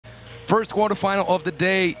First quarterfinal of the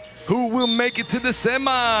day. Who will make it to the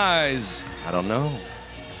semis? I don't know.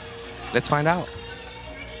 Let's find out.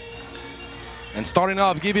 And starting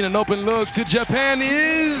off, giving an open look to Japan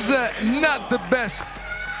is not the best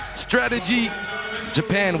strategy.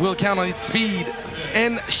 Japan will count on its speed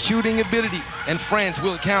and shooting ability, and France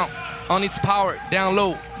will count on its power down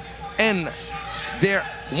low and their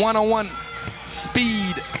one-on-one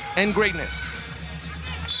speed and greatness.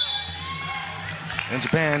 And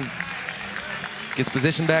Japan gets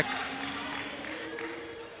position back.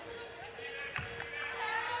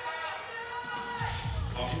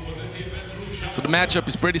 So the matchup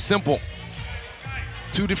is pretty simple.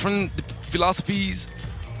 Two different philosophies,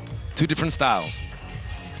 two different styles.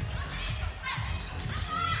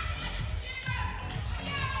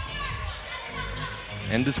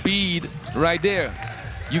 And the speed right there,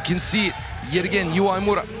 you can see it yet again. Yu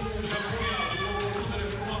Aimura.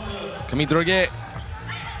 Camille Droguet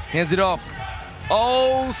hands it off.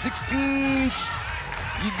 Oh, 16.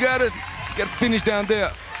 You gotta finish down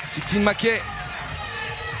there. 16 Maquet.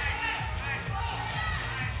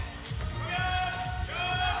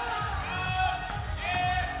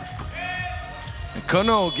 And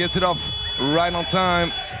Kono gets it off right on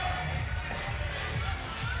time.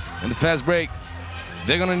 And the fast break.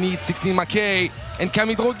 They're gonna need 16 Maquet and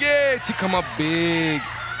Camille Droguet to come up big.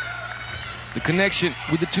 The connection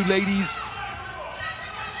with the two ladies,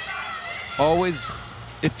 always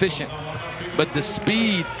efficient. But the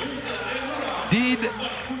speed, did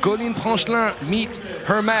Colline Franchelin meet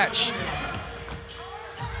her match?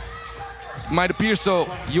 Might appear so.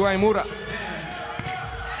 Yu Aimura.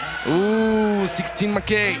 Ooh, 16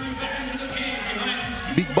 Maquet.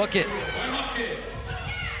 Big bucket.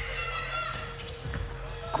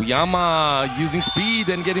 Kuyama using speed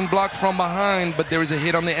and getting blocked from behind, but there is a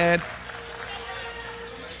hit on the head.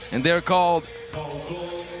 And they're called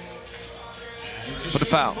for the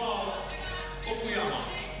foul.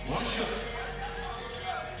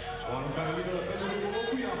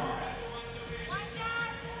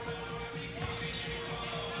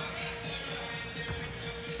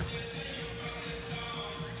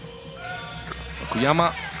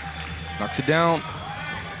 Kuyama knocks it down.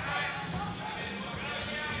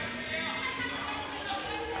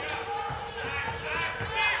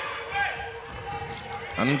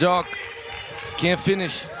 Anjok can't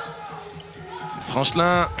finish.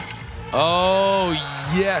 Franchelin. Oh,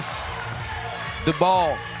 yes. The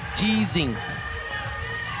ball teasing,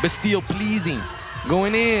 but still pleasing.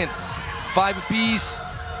 Going in. 5 apiece.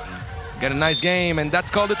 Got a nice game, and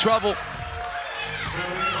that's called a trouble.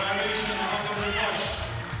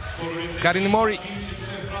 Karin Mori.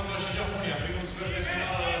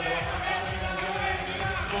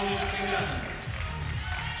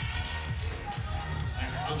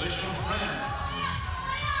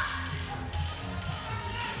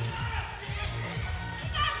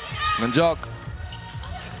 Manjok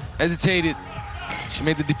hesitated. She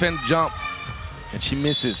made the defense jump, and she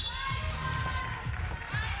misses.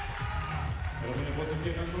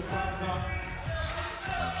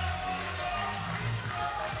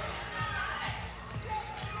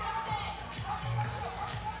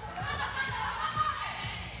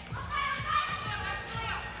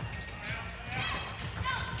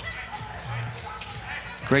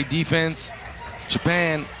 Great defense.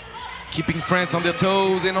 Japan keeping France on their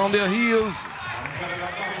toes and on their heels.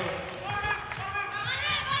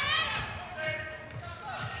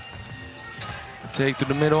 Take to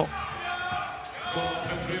the middle.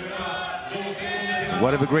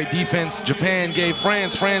 Whatever great defense Japan gave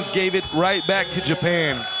France, France gave it right back to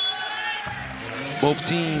Japan. Both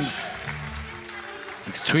teams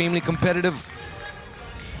extremely competitive.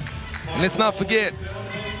 And let's not forget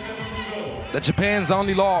that Japan's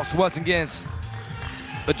only loss was against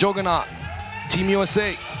a juggernaut, Team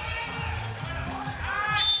USA.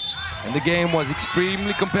 And the game was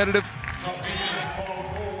extremely competitive.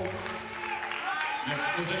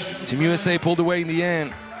 Team USA pulled away in the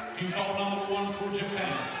end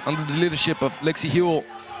under the leadership of Lexi Hewell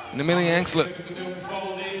and Amelia Angsler.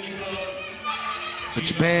 But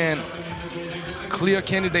Japan, clear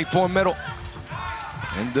candidate for a medal.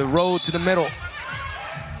 And the road to the medal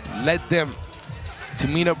led them to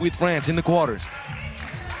meet up with France in the quarters.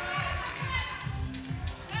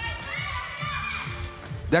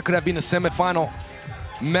 That could have been a semifinal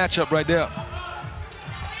matchup right there.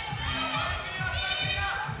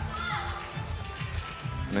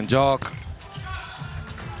 Manjok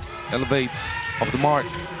elevates off the mark.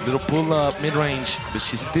 Little pull up mid-range, but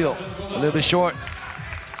she's still a little bit short.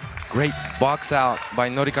 Great box out by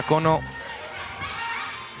Norika Kono.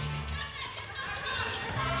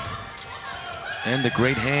 And the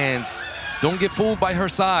great hands. Don't get fooled by her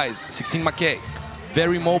size. 16 Maquet,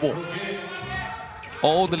 very mobile.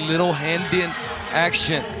 All the little hand-in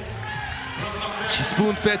action. She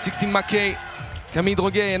spoon-fed 16 Maquet. Camille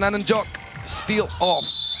Droguet and Anand Jok steal off,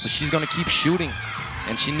 but she's gonna keep shooting,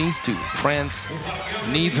 and she needs to. France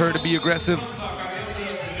needs her to be aggressive.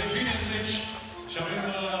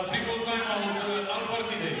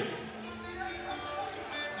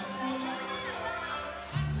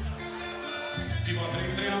 FIBA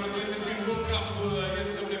 3x3 U23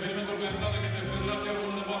 este un eveniment organizat de către Federația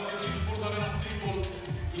Română de Basket și Sport Arena Streetball,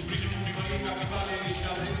 în sprijinul Primăriei Capitalei și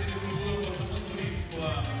Agenției de Cultură, Învățământ, Turism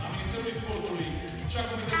a Ministerului Sportului și a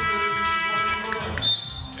Comitetului Olimpii și Sportiv Român.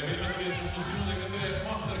 Evenimentul este susținut de către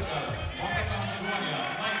Mastercard, Banca Transilvania,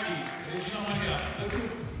 Nike, Regina Maria, The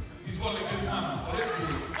Group, Izvoarele Căriman, Red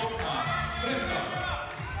Bull, Opma, Brenta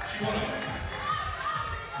și Horai.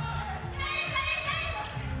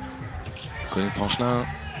 Colin Franchelin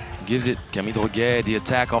gives it. Camille Droguet, the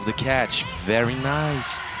attack off the catch. Very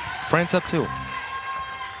nice. France up two.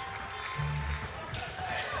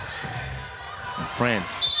 And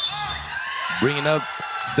France bringing up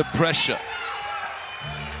the pressure.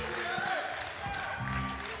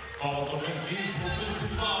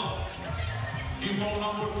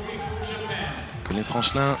 Colin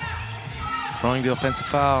Franchelin drawing the offensive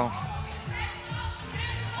foul.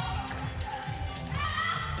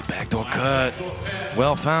 Backdoor cut,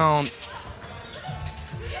 well found,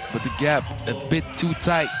 but the gap a bit too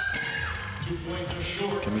tight.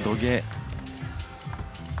 Camille Droguet.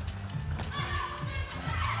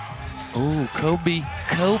 Oh, Kobe.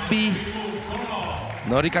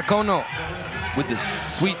 Norika Kono with the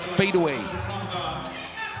sweet fadeaway.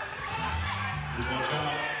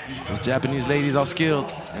 Those Japanese ladies are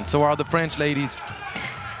skilled, and so are the French ladies.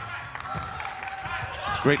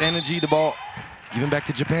 Great energy, the ball given back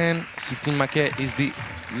to Japan. 16 Maquet is the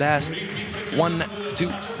last one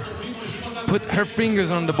to put her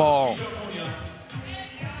fingers on the ball.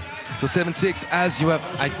 So 7-6, as you have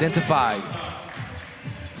identified.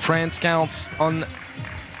 France counts on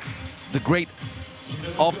the great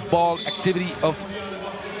off-ball activity of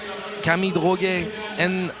Camille Droguet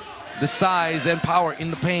and the size and power in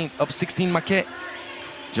the paint of 16 Maquet.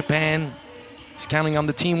 Japan is counting on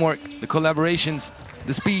the teamwork, the collaborations,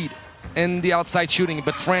 the speed, and the outside shooting,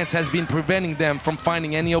 but France has been preventing them from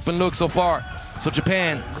finding any open look so far. So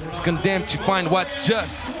Japan is condemned to find what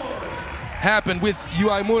just happened with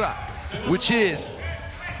Uemura, which is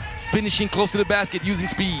finishing close to the basket using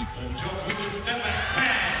speed.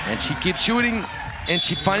 And she keeps shooting, and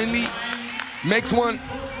she finally makes one.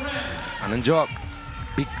 Anand Jok,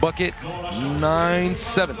 big bucket,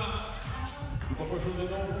 9-7.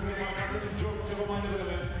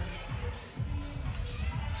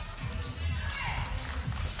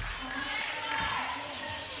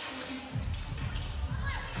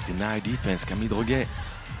 Deny defense, Camille Droguet.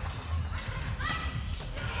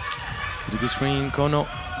 To the screen, Kono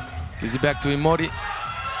gives it back to Imori.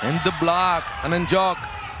 And the block, Anand Jok.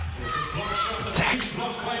 Attacks,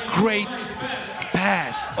 great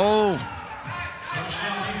pass. Oh,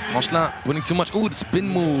 Franchelin putting too much. Ooh, the spin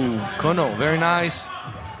move, Kono, very nice.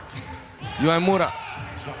 Uemura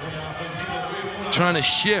trying to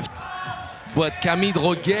shift. But Camille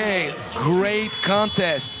Droguet, great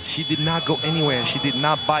contest. She did not go anywhere. She did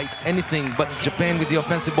not bite anything but Japan with the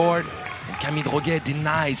offensive board. And Camille Droguet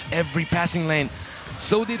denies every passing lane.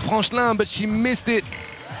 So did Franchelin, but she missed it.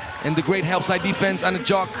 And the great help side defense, Anand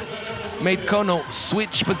Jok made Kono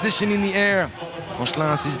switch position in the air.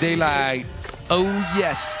 Franchelin sees daylight. Oh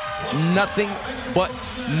yes, nothing but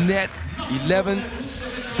net.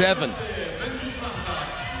 11-7.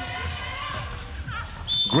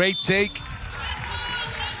 Great take.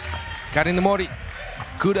 Karin Imori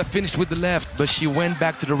could have finished with the left, but she went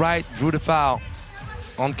back to the right, drew the foul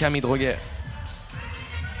on Camille Droguet.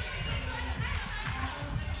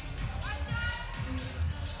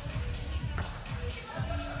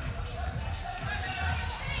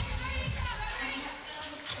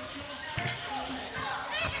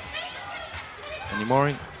 And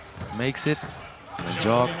Imori makes it. And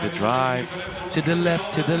Jok, the drive, to the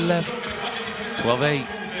left, 12-8.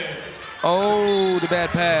 Oh, the bad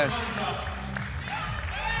pass.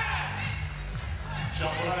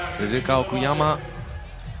 Ririka Okuyama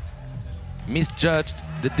misjudged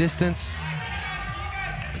the distance.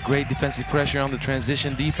 Great defensive pressure on the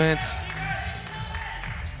transition defense.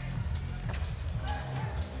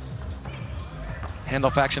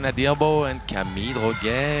 Handoff action at the elbow, and Camille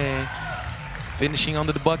Droguet finishing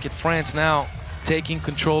under the bucket. France now taking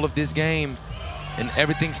control of this game. And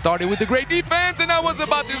everything started with the great defense, and I was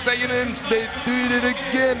about to say it, and they did it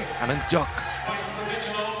again. Anand Jok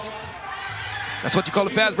That's what you call a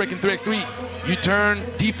fast break in 3x3. You turn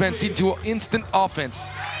defense into instant offense.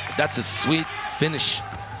 That's a sweet finish.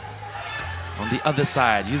 On the other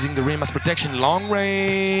side, using the rim as protection, long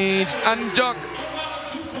range, and jog.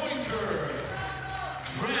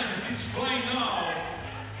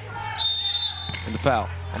 And the foul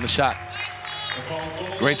on the shot.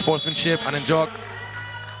 Great sportsmanship, Ananjok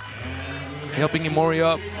helping Imori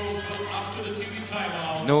up.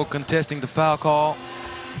 No contesting the foul call.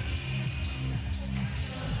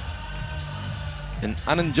 And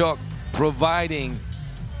Ananjok providing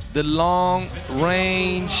the long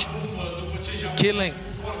range killing.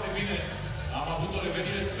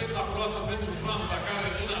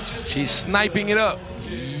 She's sniping it up.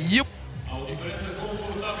 Yep.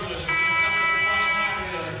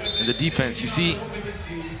 And the defense, you see,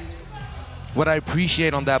 what I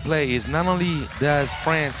appreciate on that play is not only does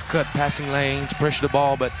France cut passing lanes, pressure the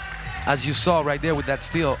ball, but as you saw right there with that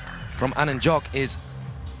steal from Ananjok is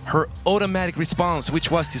her automatic response, which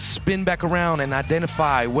was to spin back around and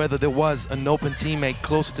identify whether there was an open teammate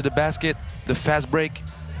closer to the basket. The fast break,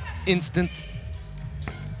 instant.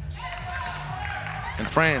 And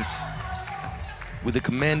France, with a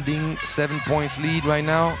commanding 7 points lead right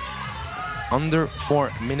now, under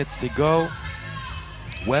 4 minutes to go,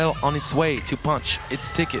 well on its way to punch its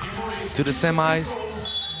ticket to the semis.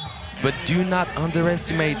 But do not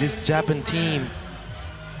underestimate this Japan team.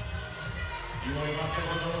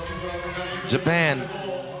 Japan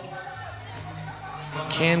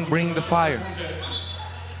can bring the fire,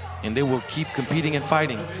 and they will keep competing and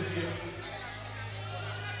fighting.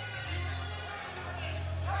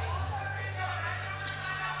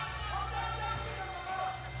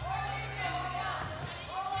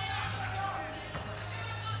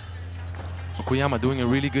 Okuyama doing a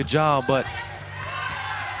really good job, but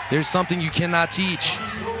there's something you cannot teach.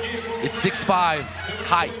 It's 6'5"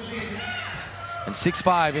 height. And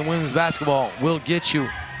 6'5" in women's basketball will get you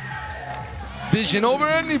vision over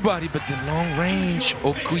anybody, but the long range,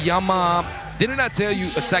 Okuyama, didn't I tell you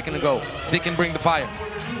a second ago, they can bring the fire.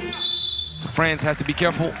 So France has to be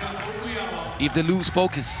careful. If they lose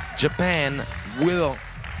focus, Japan will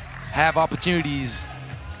have opportunities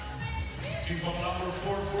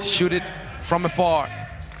to shoot it from afar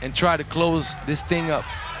and try to close this thing up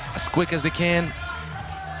as quick as they can.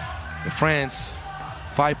 But France,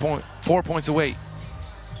 4 points away.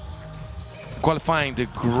 Qualifying, the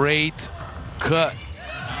great cut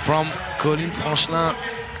from Colline Franchelin.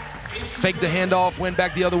 Faked the handoff, went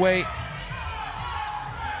back the other way.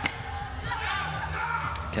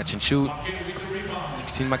 Catch and shoot.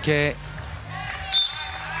 16 Maquet.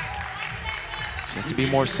 She has to be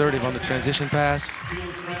more assertive on the transition pass.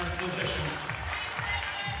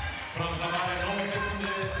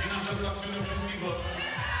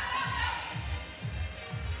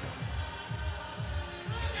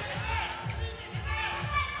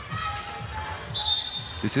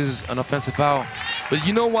 This is an offensive foul. But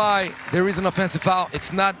you know why there is an offensive foul?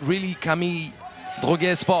 It's not really Camille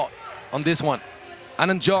Droguet's fault on this one.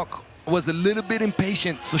 Ananjok was a little bit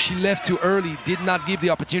impatient, so she left too early, did not give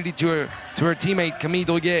the opportunity to her teammate, Camille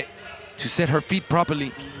Droguet, to set her feet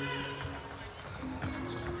properly.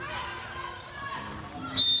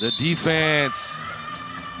 The defense,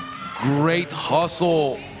 great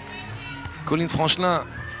hustle. Colline Franchelin,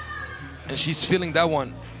 and she's feeling that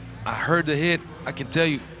one. I heard the hit, I can tell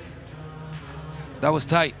you. That was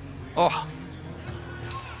tight. Oh.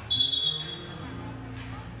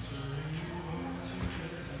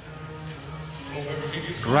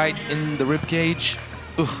 Right in the rib cage.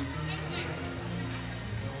 Ugh.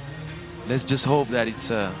 Let's just hope that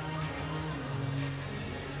it's a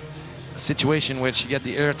situation where she get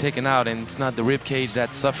the air taken out and it's not the rib cage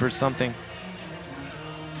that suffers something.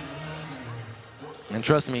 And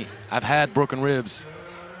trust me, I've had broken ribs.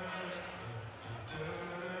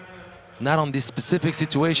 Not on this specific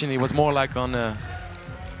situation, it was more like on a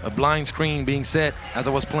blind screen being set as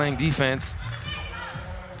I was playing defense.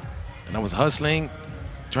 And I was hustling,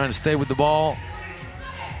 trying to stay with the ball.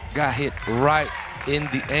 Got hit right in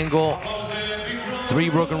the angle. 3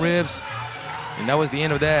 broken ribs, and that was the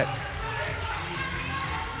end of that.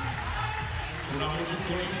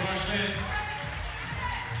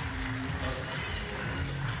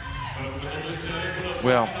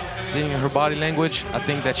 Well, seeing her body language, I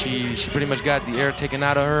think that she pretty much got the air taken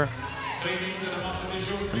out of her,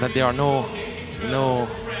 and that there are no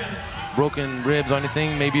broken ribs or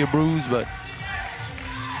anything, maybe a bruise, but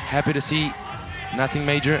happy to see nothing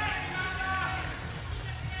major.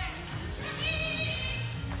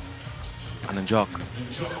 Ananjok,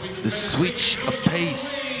 the switch of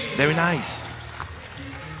pace, very nice.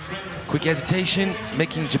 Quick hesitation,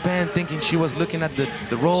 making Japan thinking she was looking at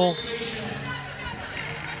the roll.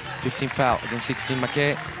 15 foul against 16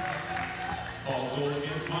 Make.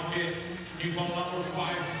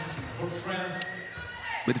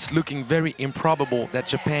 But it's looking very improbable that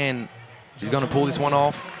Japan is going to pull this one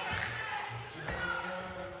off.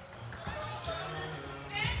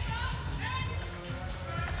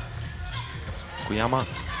 Okuyama,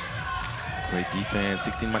 great defense,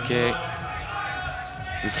 16 Make.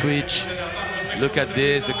 The switch, look at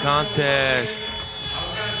this, the contest.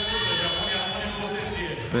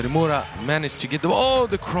 Peremura managed to get the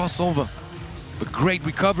crossover. But great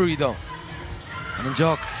recovery though. And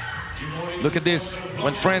Jock, look at this.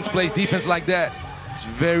 When France plays defense like that, it's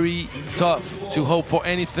very tough to hope for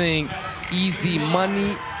anything. Easy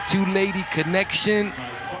money, two-lady connection.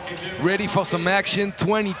 Ready for some action,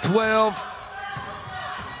 2012.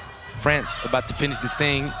 France about to finish this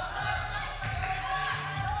thing.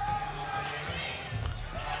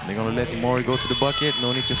 They're gonna let Imori go to the bucket,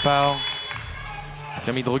 no need to foul.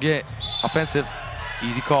 Camille Droguet, offensive,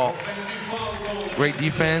 easy call. Great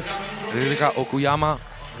defense, Ririka Okuyama,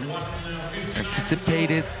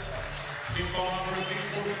 anticipated.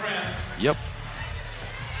 Yep.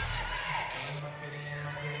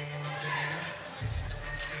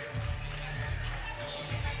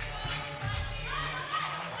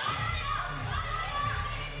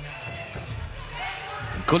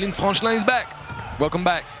 And Colin Franchelin is back. Welcome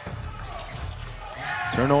back.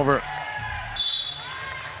 Turnover.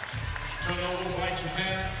 Turnover by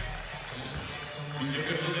Japan.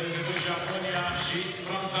 Începând de către Japonia și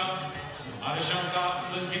Franța are șansa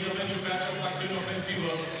să închidă meciul pe această acțiune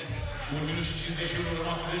ofensivă. 1 minut și 51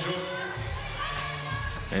 rămase de joc.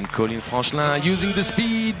 And Colin Franchelin using the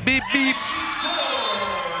speed. Beep, beep.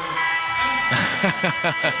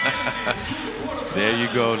 There you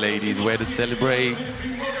go, ladies. Way to celebrate.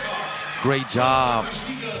 Great job.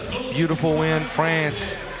 Beautiful win,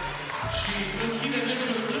 France.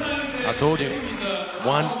 I told you,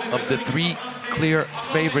 one of the 3 clear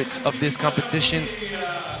favorites of this competition.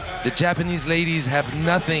 The Japanese ladies have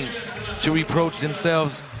nothing to reproach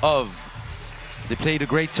themselves of. They played a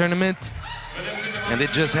great tournament, and they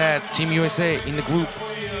just had Team USA in the group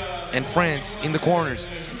and France in the corners.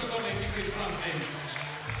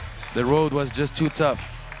 The road was just too tough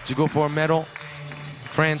to go for a medal.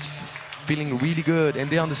 France feeling really good, and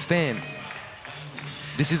they understand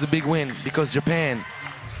this is a big win because Japan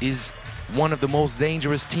is one of the most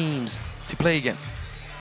dangerous teams to play against.